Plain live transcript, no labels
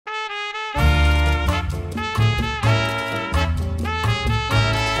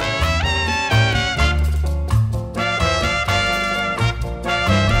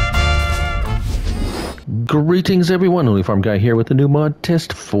Greetings everyone, Only Farm Guy here with a new mod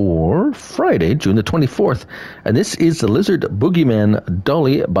test for Friday, June the 24th. And this is the Lizard Bogeyman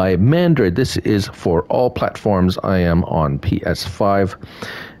Dolly by Mantrid. This is for all platforms. I am on PS5.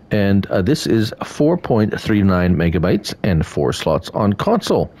 And this is 4.39 megabytes and 4 slots on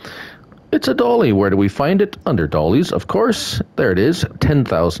console. It's a dolly. Where do we find it? Under dollies, of course. There it is,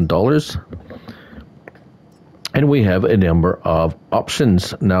 $10,000. And we have a number of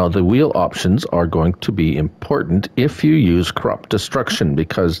options. Now, the wheel options are going to be important if you use crop destruction,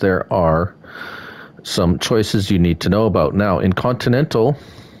 because there are some choices you need to know about. Now, in Continental,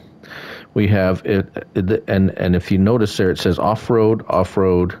 we have it, and if you notice there, it says off-road,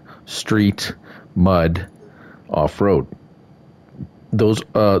 off-road, street, mud, off-road. Those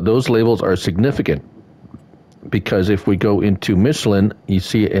labels are significant, because if we go into Michelin, you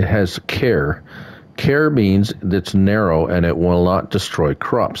see it has care. Care means it's narrow and it will not destroy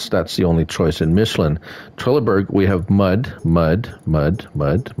crops. That's the only choice in Michelin. Trelleborg, we have mud, mud, mud,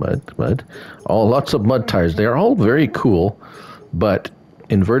 mud, mud, mud. Lots of mud tires. They're all very cool, but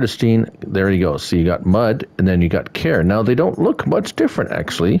in Vredestein, there you go. So you got mud and then you got care. Now, they don't look much different,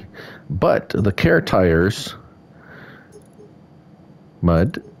 actually, but the care tires,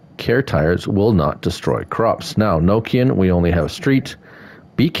 mud, care tires will not destroy crops. Now, Nokian, we only have street.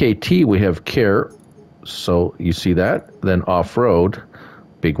 BKT, we have care. So you see that, then off-road,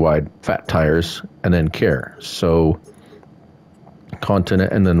 big wide fat tires, and then care. So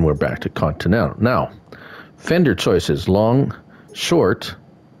Continent, and then we're back to Continental. Now, fender choices, long, short,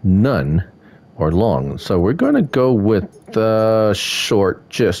 none, or long. So we're going to go with short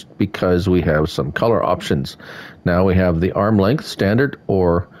just because we have some color options. Now we have the arm length, standard,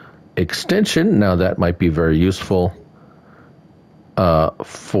 or extension. Now that might be very useful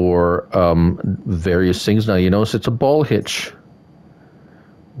for various things. Now, you notice it's a ball hitch.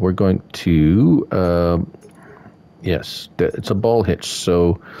 We're going to, yes, it's a ball hitch.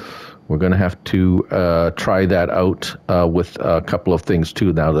 So we're going to have to try that out with a couple of things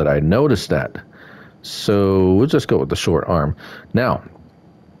too, now that I noticed that. So we'll just go with the short arm. Now,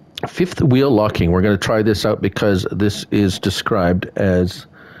 fifth wheel locking. We're going to try this out because this is described as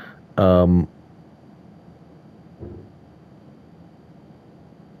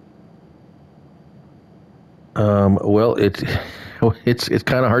well, it's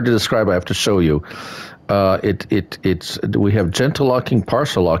kind of hard to describe. I have to show you. We have gentle locking,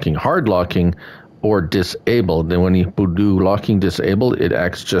 partial locking, hard locking, or disabled. Then when you do locking disabled, it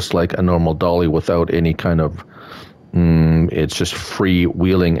acts just like a normal dolly without any kind of. It's just free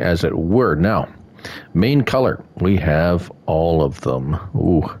wheeling, as it were. Now, main color, we have all of them.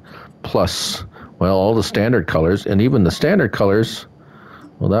 Ooh, plus, well, all the standard colors, and even the standard colors.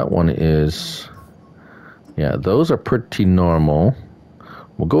 Well, that one is. Yeah, those are pretty normal.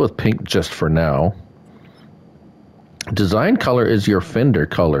 We'll go with pink just for now. Design color is your fender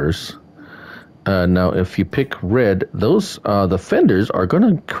colors. Now, if you pick red, those the fenders are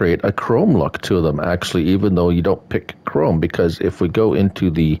going to create a chrome look to them, actually, even though you don't pick chrome, because if we go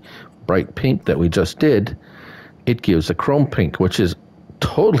into the bright pink that we just did, it gives a chrome pink, which is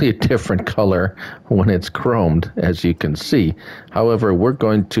totally a different color when it's chromed, as you can see. However, we're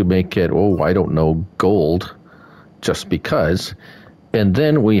going to make it, I don't know, gold, just because. And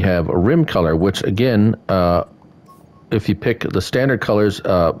then we have a rim color, which again, if you pick the standard colors,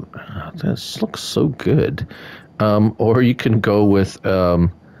 this looks so good. Or you can go with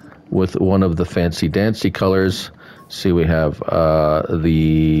one of the fancy dancy colors. See, we have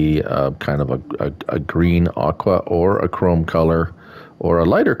the kind of a green aqua, or a chrome color, or a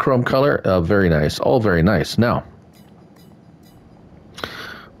lighter chrome color. Very nice. All very nice. Now,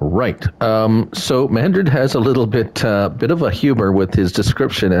 right. So Mantrid has a little bit of a humor with his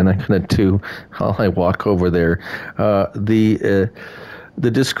description, and I'm going to do, while I walk over there, the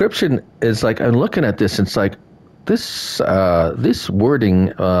description is like, I'm looking at this, and it's like, this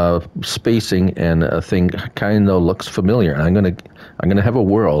wording, spacing, and thing kind of looks familiar. I'm gonna have a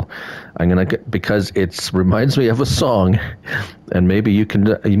whirl. Because it reminds me of a song, and maybe you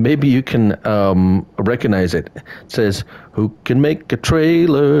can recognize it. It says, "Who can make a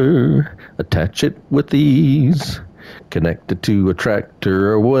trailer, attach it with ease, connect it to a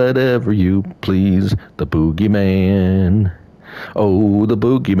tractor or whatever you please? The boogeyman." Oh, the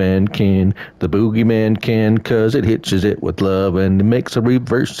boogeyman can, 'cause it hitches it with love and it makes a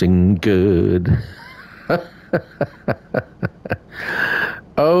reversing good.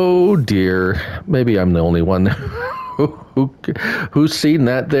 Oh dear, maybe I'm the only one who's seen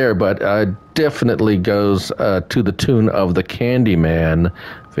that there, but definitely goes to the tune of the Candyman,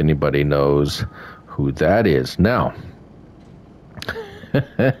 if anybody knows who that is. Now,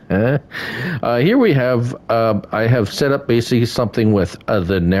 Here we have, I have set up basically something with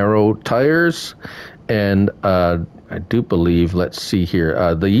the narrow tires, and I do believe, let's see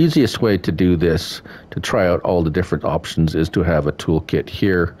here, the easiest way to do this, to try out all the different options, is to have a toolkit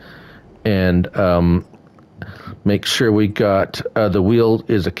here, and make sure we got the wheel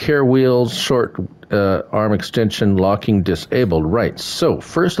is a care wheel, short arm extension, locking disabled. Right, so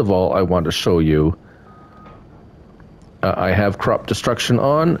first of all, I want to show you I have crop destruction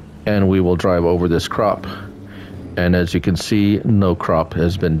on, and we will drive over this crop. And as you can see, no crop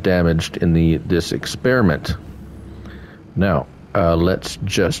has been damaged in this experiment. Now, let's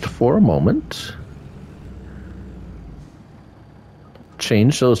just for a moment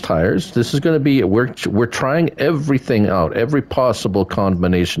change those tires. This is going to be, we're trying everything out, every possible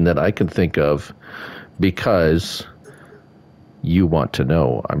combination that I can think of, because you want to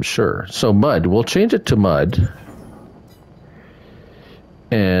know, I'm sure. So mud, we'll change it to mud.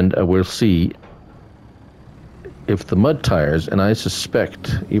 And we'll see if the mud tires, and I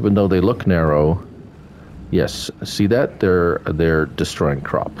suspect, even though they look narrow, yes, see that? They're destroying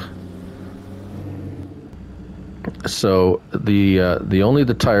crop. So the only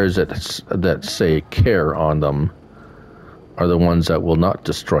the tires that say care on them are the ones that will not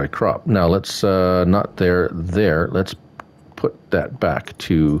destroy crop. Now let's not there. Let's put that back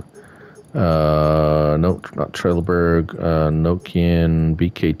to no, not Trailberg, Nokian,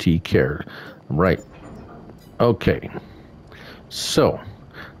 BKT Care. Right. Okay. So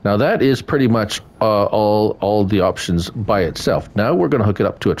now that is pretty much all the options by itself. Now we're going to hook it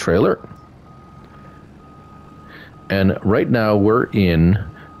up to a trailer. And right now we're in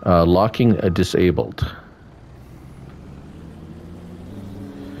locking disabled.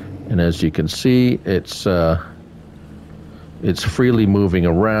 And as you can see, it's freely moving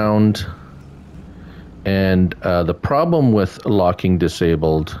around. And the problem with locking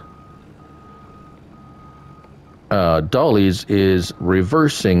disabled dollies is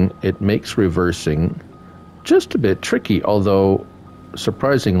reversing. It makes reversing just a bit tricky, although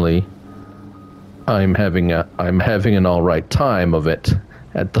surprisingly I'm having an all right time of it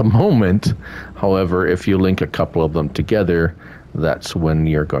at the moment. However, if you link a couple of them together, that's when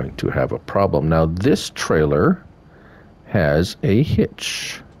you're going to have a problem. Now this trailer has a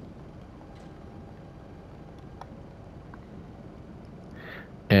hitch.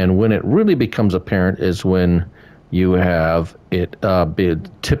 And when it really becomes apparent is when you have it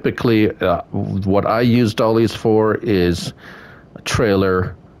typically, what I use dollies for is a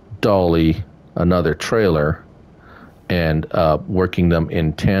trailer, dolly, another trailer, and working them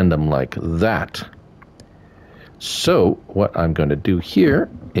in tandem like that. So what I'm going to do here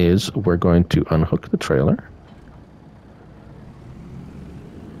is we're going to unhook the trailer,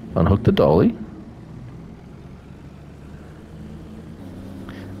 unhook the dolly.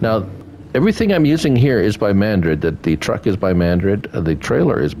 Now, everything I'm using here is by Mantrid. That the truck is by Mantrid, the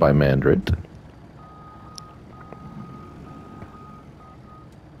trailer is by Mantrid.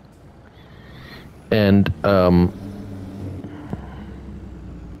 And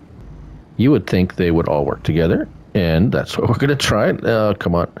you would think they would all work together, and that's what we're going to try.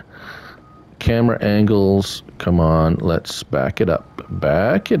 Come on. Camera angles, come on, let's back it up.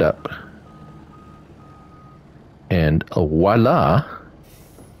 Back it up. And voila.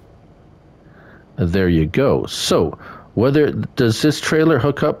 There you go. So, does this trailer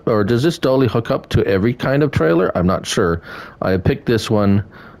hook up, or does this dolly hook up to every kind of trailer? I'm not sure. I picked this one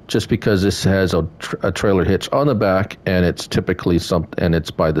just because this has a trailer hitch on the back, and it's typically and it's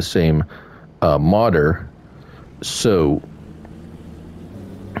by the same modder. So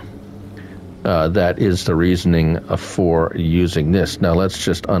that is the reasoning for using this. Now let's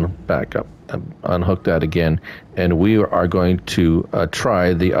just back up, unhook that again, and we are going to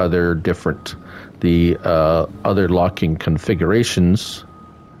try the other other locking configurations.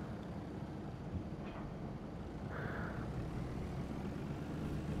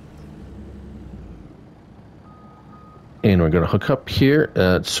 And we're going to hook up here.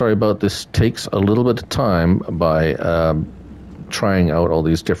 Sorry about this. Takes a little bit of time by trying out all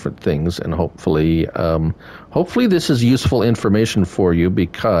these different things, and hopefully this is useful information for you,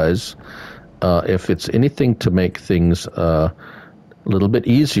 because if it's anything to make things a little bit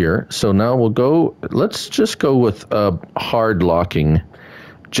easier. So now let's just go with hard locking,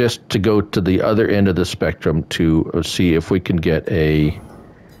 just to go to the other end of the spectrum to see if we can get a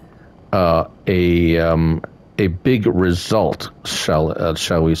big result,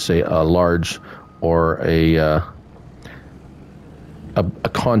 shall we say, a large, or a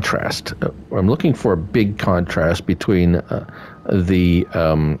contrast. I'm looking for a big contrast between the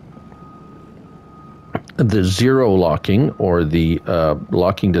the zero locking, or the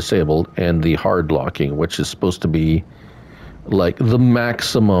locking disabled, and the hard locking, which is supposed to be like the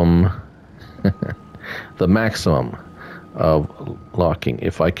maximum, the maximum of locking.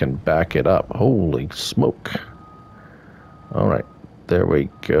 If I can back it up. Holy smoke. All right, there we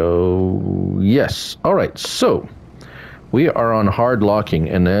go. Yes. All right, so we are on hard locking,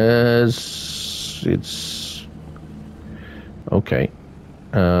 and as it's okay.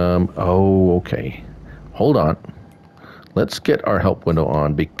 Okay. Hold on. Let's get our help window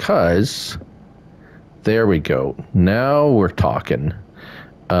on, because there we go. Now we're talking.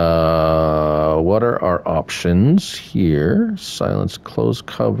 What are our options here? Silence, close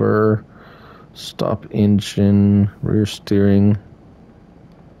cover, stop engine, rear steering.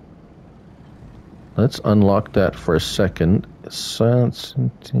 Let's unlock that for a second. Silence.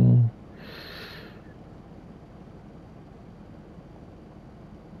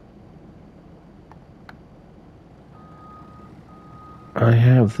 I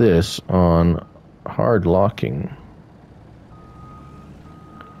have this on hard locking,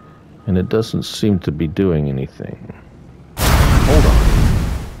 and it doesn't seem to be doing anything. Hold on.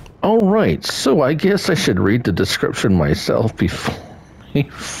 All right, so I guess I should read the description myself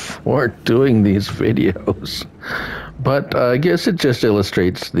before doing these videos. But I guess it just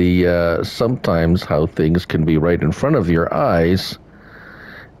illustrates the sometimes how things can be right in front of your eyes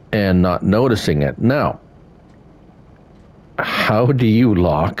and not noticing it. Now, how do you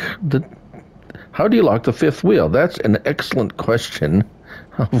lock the fifth wheel? That's an excellent question,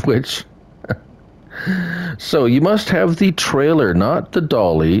 of which so you must have the trailer, not the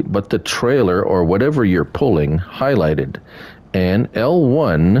dolly, but the trailer or whatever you're pulling highlighted. And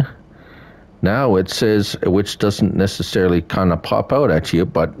L1, now it says, which doesn't necessarily kind of pop out at you,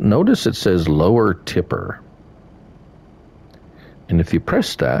 but notice it says lower tipper. And if you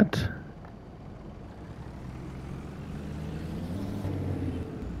press that,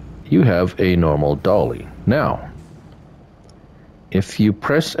 you have a normal dolly. Now, if you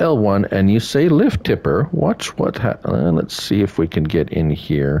press L1 and you say lift tipper, watch what happens. Let's see if we can get in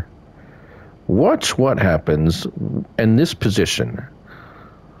here. Watch what happens in this position.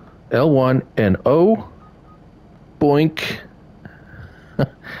 L1 and O, boink.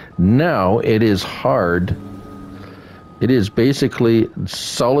 Now it is hard. It is basically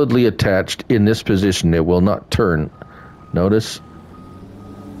solidly attached in this position. It will not turn. Notice.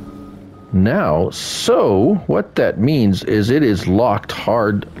 Now, so what that means is it is locked,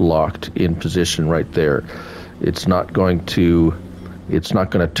 hard locked in position right there. It's not going to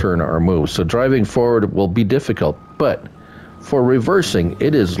turn or move. So driving forward will be difficult, but for reversing,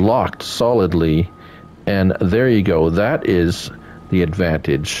 it is locked solidly, and there you go. That is the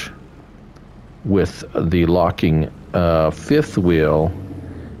advantage with the locking fifth wheel,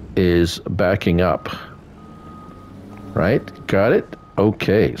 is backing up. Right? Got it?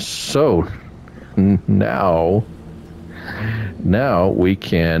 Okay, so now we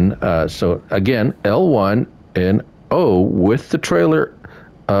can, so again, L1 and O with the trailer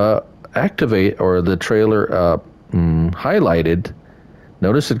activate, or the trailer highlighted.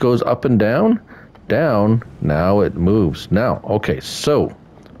 Notice it goes up and down, down, now it moves. Now, okay, so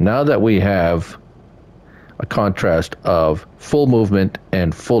now that we have a contrast of full movement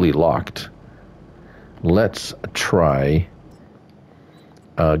and fully locked, let's try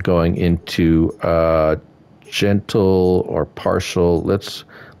going into gentle or partial. Let's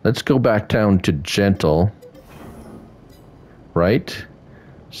go back down to gentle, right?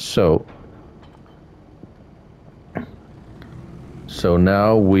 So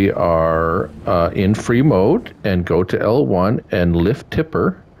now we are in free mode, and go to L1 and lift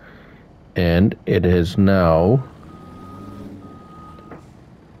tipper, and it is now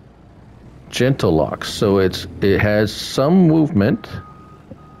gentle lock. So it has some movement.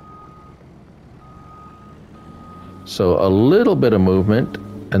 So a little bit of movement,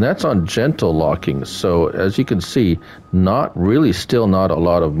 and that's on gentle locking. So as you can see, not a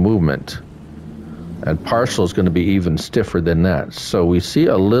lot of movement. And partial is going to be even stiffer than that. So we see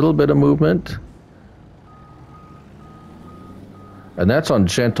a little bit of movement. And that's on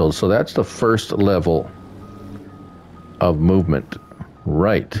gentle, so that's the first level of movement.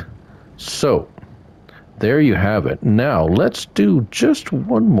 Right. So there you have it. Now, let's do just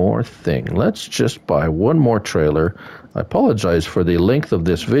one more thing. Let's just buy one more trailer. I apologize for the length of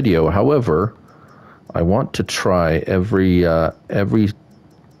this video. However, I want to try every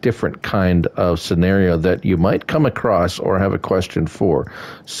different kind of scenario that you might come across or have a question for.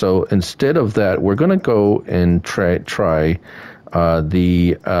 So instead of that, we're going to go and try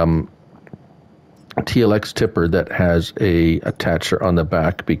the TLX tipper that has a attacher on the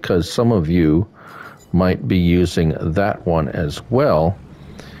back, because some of you might be using that one as well.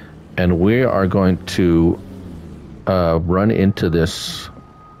 And we are going to run into this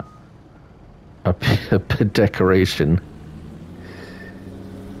a decoration.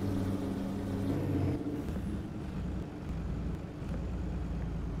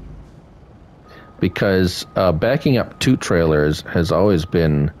 Because backing up 2 trailers has always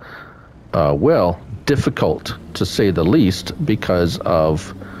been, well, difficult to say the least because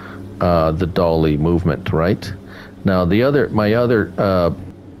of the dolly movement, right? Now, my other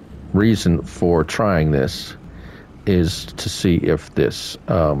reason for trying this is to see if this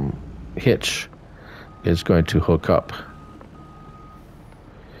hitch is going to hook up.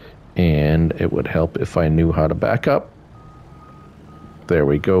 And it would help if I knew how to back up. There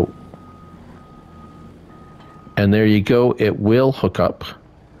we go. And there you go, it will hook up,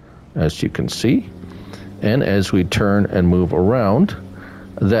 as you can see. And as we turn and move around,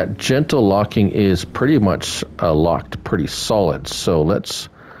 that gentle locking is pretty much locked pretty solid. So let's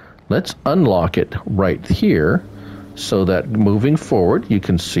unlock it right here so that moving forward, you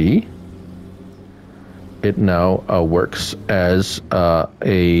can see it now works as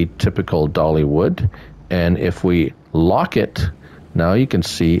a typical dolly would. And if we lock it, now you can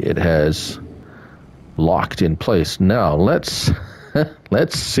see it has locked in place. Now let's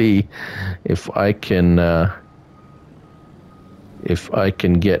see if I can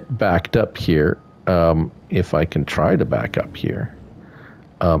get backed up here. If I can try to back up here,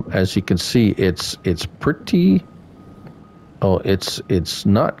 as you can see, it's pretty. Oh, it's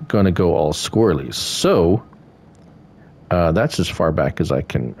not going to go all squirrely. So that's as far back as I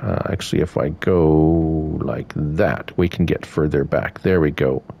can. Actually, if I go like that, we can get further back. There we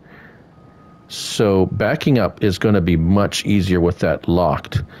go. So backing up is going to be much easier with that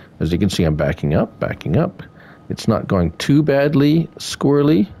locked. As you can see, I'm backing up. It's not going too badly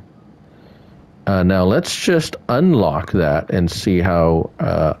squirrely. Now let's just unlock that and see how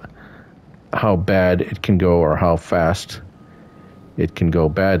bad it can go, or how fast it can go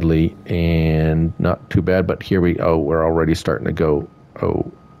badly. And not too bad, but here we're already starting to go.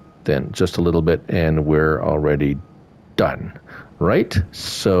 Oh, then just a little bit, and we're already done. Right?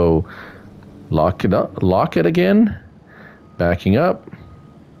 So lock it up, lock it again, backing up.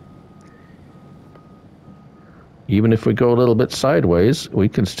 Even if we go a little bit sideways, we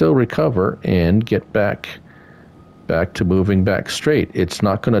can still recover and get back to moving back straight. It's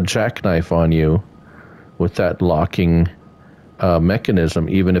not going to jackknife on you with that locking mechanism,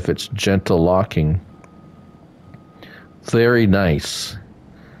 even if it's gentle locking. Very nice.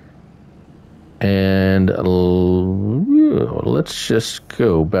 And let's just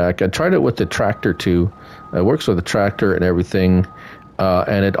go back. I tried it with the tractor too. It works with the tractor and everything.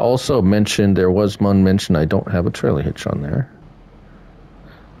 And it also mentioned, there was one mention, I don't have a trailer hitch on there.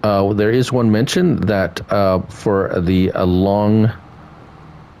 There is one mention that for the long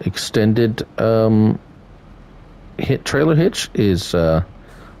extended trailer hitch is I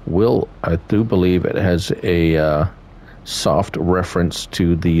do believe it has a soft reference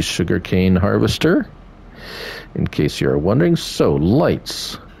to the sugarcane harvester, in case you're wondering. So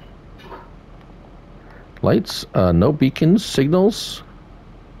lights, no beacons, signals,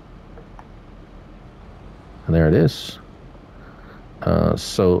 and there it is.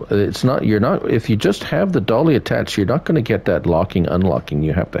 So it's not, if you just have the dolly attached, you're not going to get that locking, unlocking.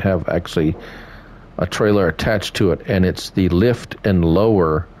 You have to have actually a trailer attached to it, and it's the lift and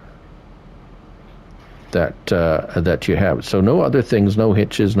lower that you have. So no other things, no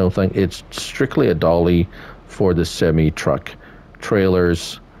hitches, no thing. It's strictly a dolly for the semi-truck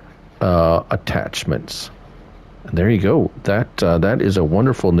trailers attachments. And there you go. That is a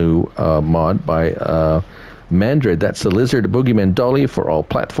wonderful new mod by Mantrid. That's the Lizard Bogeyman Dolly for all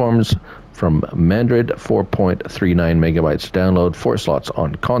platforms from Mantrid. 4.39 megabytes download, 4 slots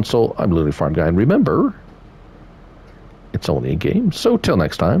on console. I'm Lily Farm Guy, and remember, it's only a game. So till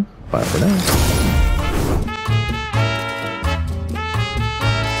next time, bye for now.